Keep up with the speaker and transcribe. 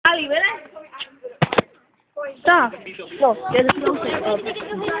stop. No, get it closer.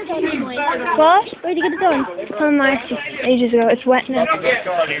 What? Where did you get it done? On Marcy, ages ago. It's wet now.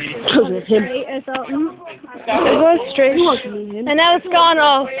 It's him. It was straight. And now it's gone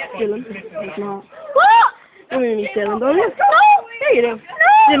off. Dylan. It's not. What? You mean me Dylan, don't you? No! Yeah, you do.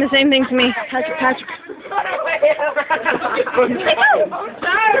 Doing the same thing to me. Patrick.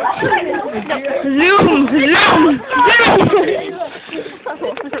 Zoom!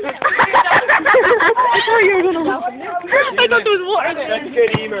 I thought you were going to laugh. I thought there was water there. That's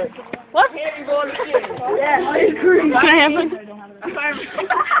good email. What? Yeah, I agree. Can I have it?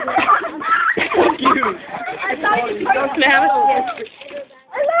 Fuck you. Can I have it?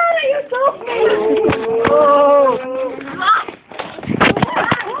 Alana, you're so funny. Oh.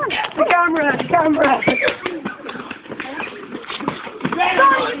 The camera.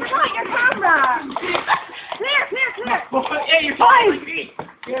 Don't cut your camera! Clear! Yeah, you're fine.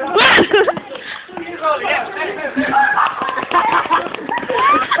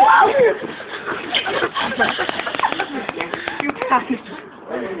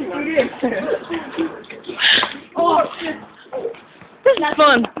 Oh, shit. This is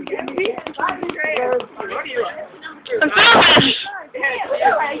fun. I'm finished.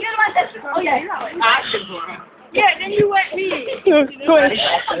 Oh, yeah, yeah, then you wet me. Go ahead.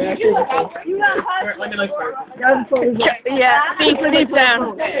 Yeah, deep down.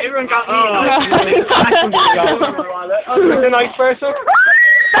 Everyone got me. You're a nice person.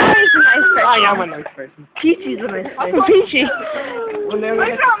 Barry's a nice person. I am a nice person. Peachy's a nice place. Peachy. We'll never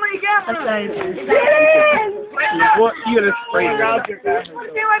get Outside. what you gonna spray.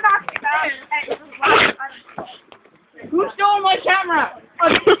 Who stole my camera?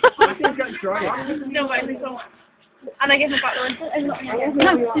 No, I think so. And I gave him back the one.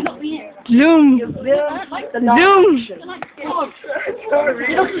 Zoom. Zoom.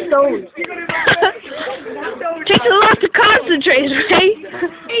 You look stoned. Takes a lot to concentrate, right?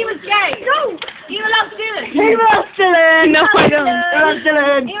 He was gay. No, you allowed to do it. Hey, Dylan. No, I don't.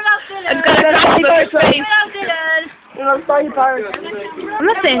 Dylan. You allowed to do I've it. got a copy of his face. You allowed to do it. I'm sorry, Paris. I'm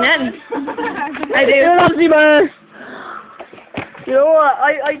not saying that. I do. You know what?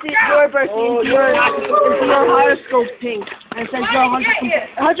 I did your birthday into your horoscope thing. And it says you're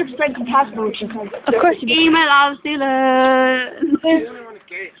 100% compatible with your friends. Of course you do. Email I'll steal it.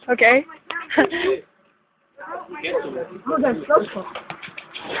 Okay. Oh, that's so cool.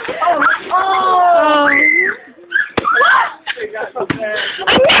 Oh. I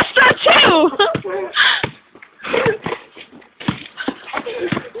missed that too!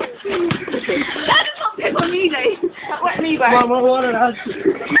 That is what people need, eh? Wet me back. More water, lads.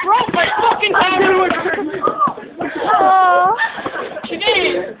 Broke my fucking camera. Oh. She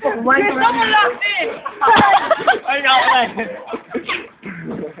did. Someone locked in. I got it.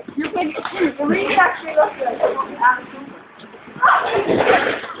 The reason actually looked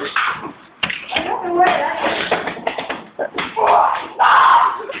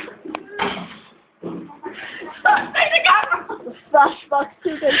Take the camera. Flashback to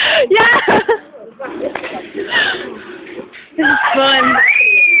the... Yeah! This is fun.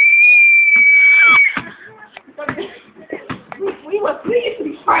 We were pleased to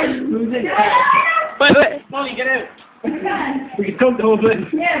be friends. Who's in? Wait. Molly, get out. We can talk the whole thing.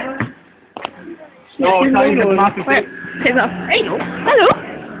 Yeah, No, it's not even a massive Wait. thing. Take off. Hello.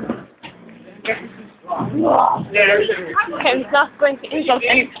 Yeah, there's Okay, he's not going to insult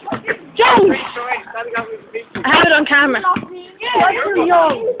him. Jones! I have it on camera. I'm too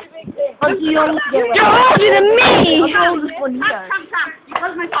young. I'm too young to get You're older than me! I'm older than you are. Tramp. You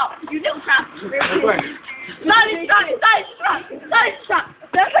was my top. You little tramp. Where? Stop.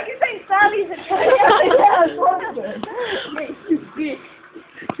 That's like you're saying Sally's a tramp.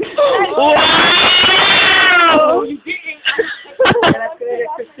 Wow!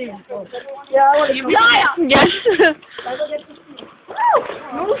 Yeah, I want to be Yes.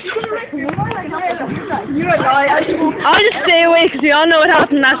 You're a liar. I'll just stay away because we all know what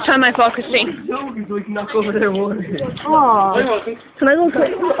happened last time I fought Christine. No, because we can knock over there one. Aw. I wasn't. Can I go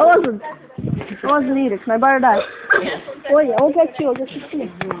quick? I wasn't either. Can I borrow that? Oh yeah, I'll get you. I'll get you too.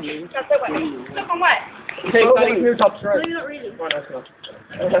 That's it, wet. Look, I'm wet. Take that clear top right. No, not really. Oh, that's not.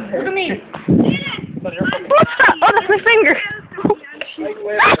 Look at me. That's your fucking... What's that? Oh, that's my finger. I'm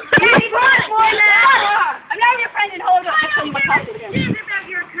now your friend and hold up.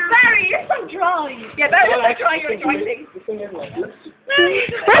 Barry, you're so dry. Yeah, Barry, you're so dry. You're dry.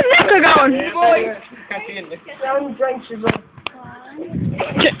 Where's Nicola going? Can't see in this. Down drinks as well.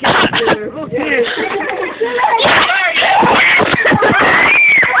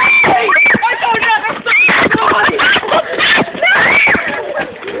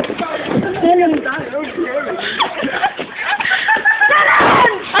 I don't know.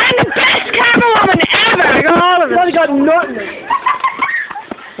 nothing.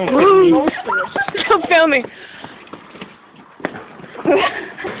 Stop filming.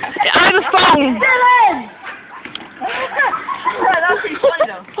 I have a phone. That's pretty funny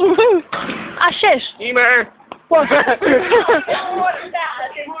though. Ah, shit. Emer. What?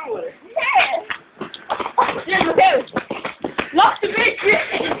 Lock the big shit.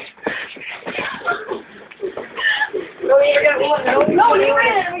 No, you can lock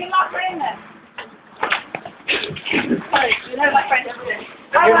her in there. Sorry, you have my friend over there.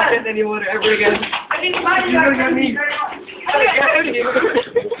 I don't get any water ever again. I think mine is You're gonna get me. Get out of here.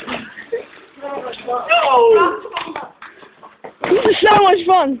 No! This is so much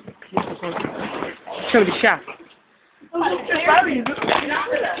fun. Show the shack. Leave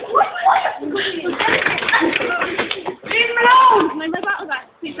him alone! My battle back.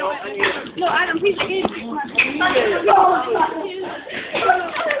 Please don't. No, Adam, please get in.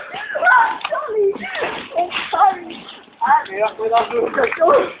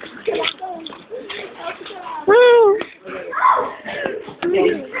 Woo!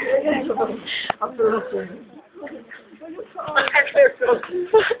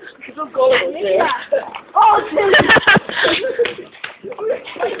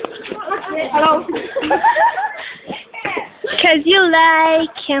 Hello. Cause you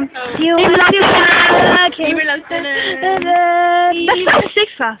like him. You like him. That's not a six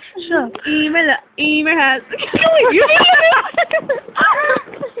class. Shut up. Emer has.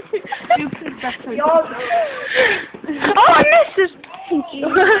 Oh, I missed it.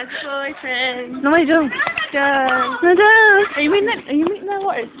 Boyfriend. No, I don't. No, I don't. Are you meeting that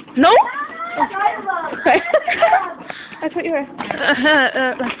waters? No. I thought you were.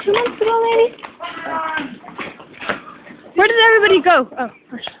 Like 2 months ago, maybe. Where did everybody go? Oh.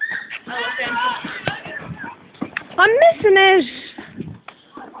 I'm missing it.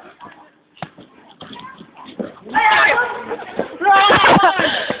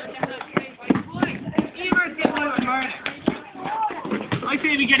 I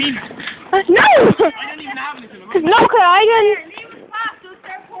say we get in. No! I don't even have anything. No, cause I didn't.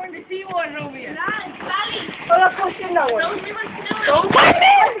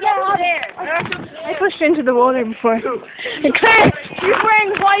 I pushed into the water before. And Claire, you're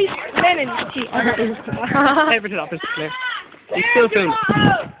wearing white linen. Paper to the opposite, Claire. You still filming?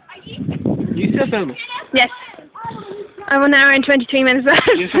 You still filming? Yes. I'm 1 hour and 23 minutes left.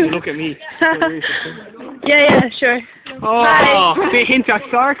 You just have to look at me. Yeah, sure. Oh, Bye. big hint of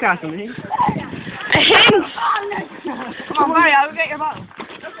sarcasm, eh? A hint! Come on, Barry, I'll get your bottle.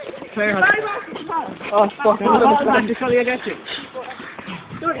 Claire has... Oh, fuck. I'm just going to get you.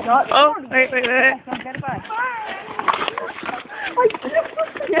 Oh, wait. Get it back.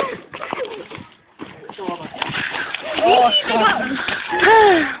 Oh,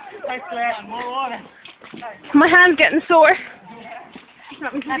 thanks, Claire. More water. My hand's getting sore.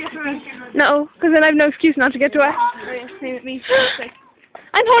 No, because then I have no excuse not to get to it.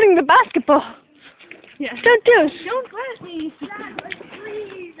 I'm holding the basketball. Yeah. Don't do it. Don't grab me. So,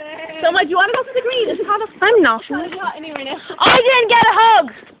 do you want to go to the green? Is it hot up? I'm not. Anywhere now. I didn't get a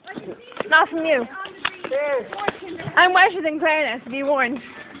hug. Not from you. I'm wetter than Claire now, to be warned.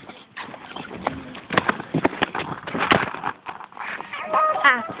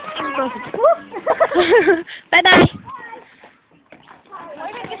 Ah. Bye-bye.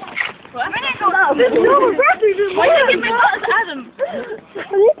 What? Why did you give my bottle to Adam?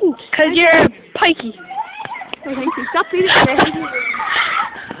 Because you're pikey. Oh, thank you. Stop beating me.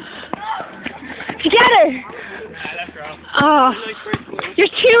 Together! Oh, you're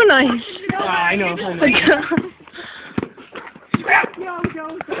too nice. I know.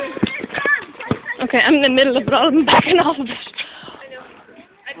 Okay, I'm in the middle of it all. I'm backing off of it.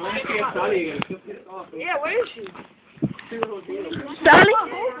 Yeah, where is she? Sally?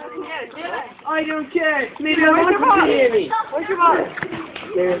 I don't care. Maybe I want to hear me. Where's your bottle?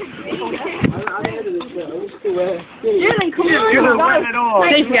 You're Come on. not at all.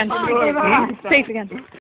 Safe again. Safe again.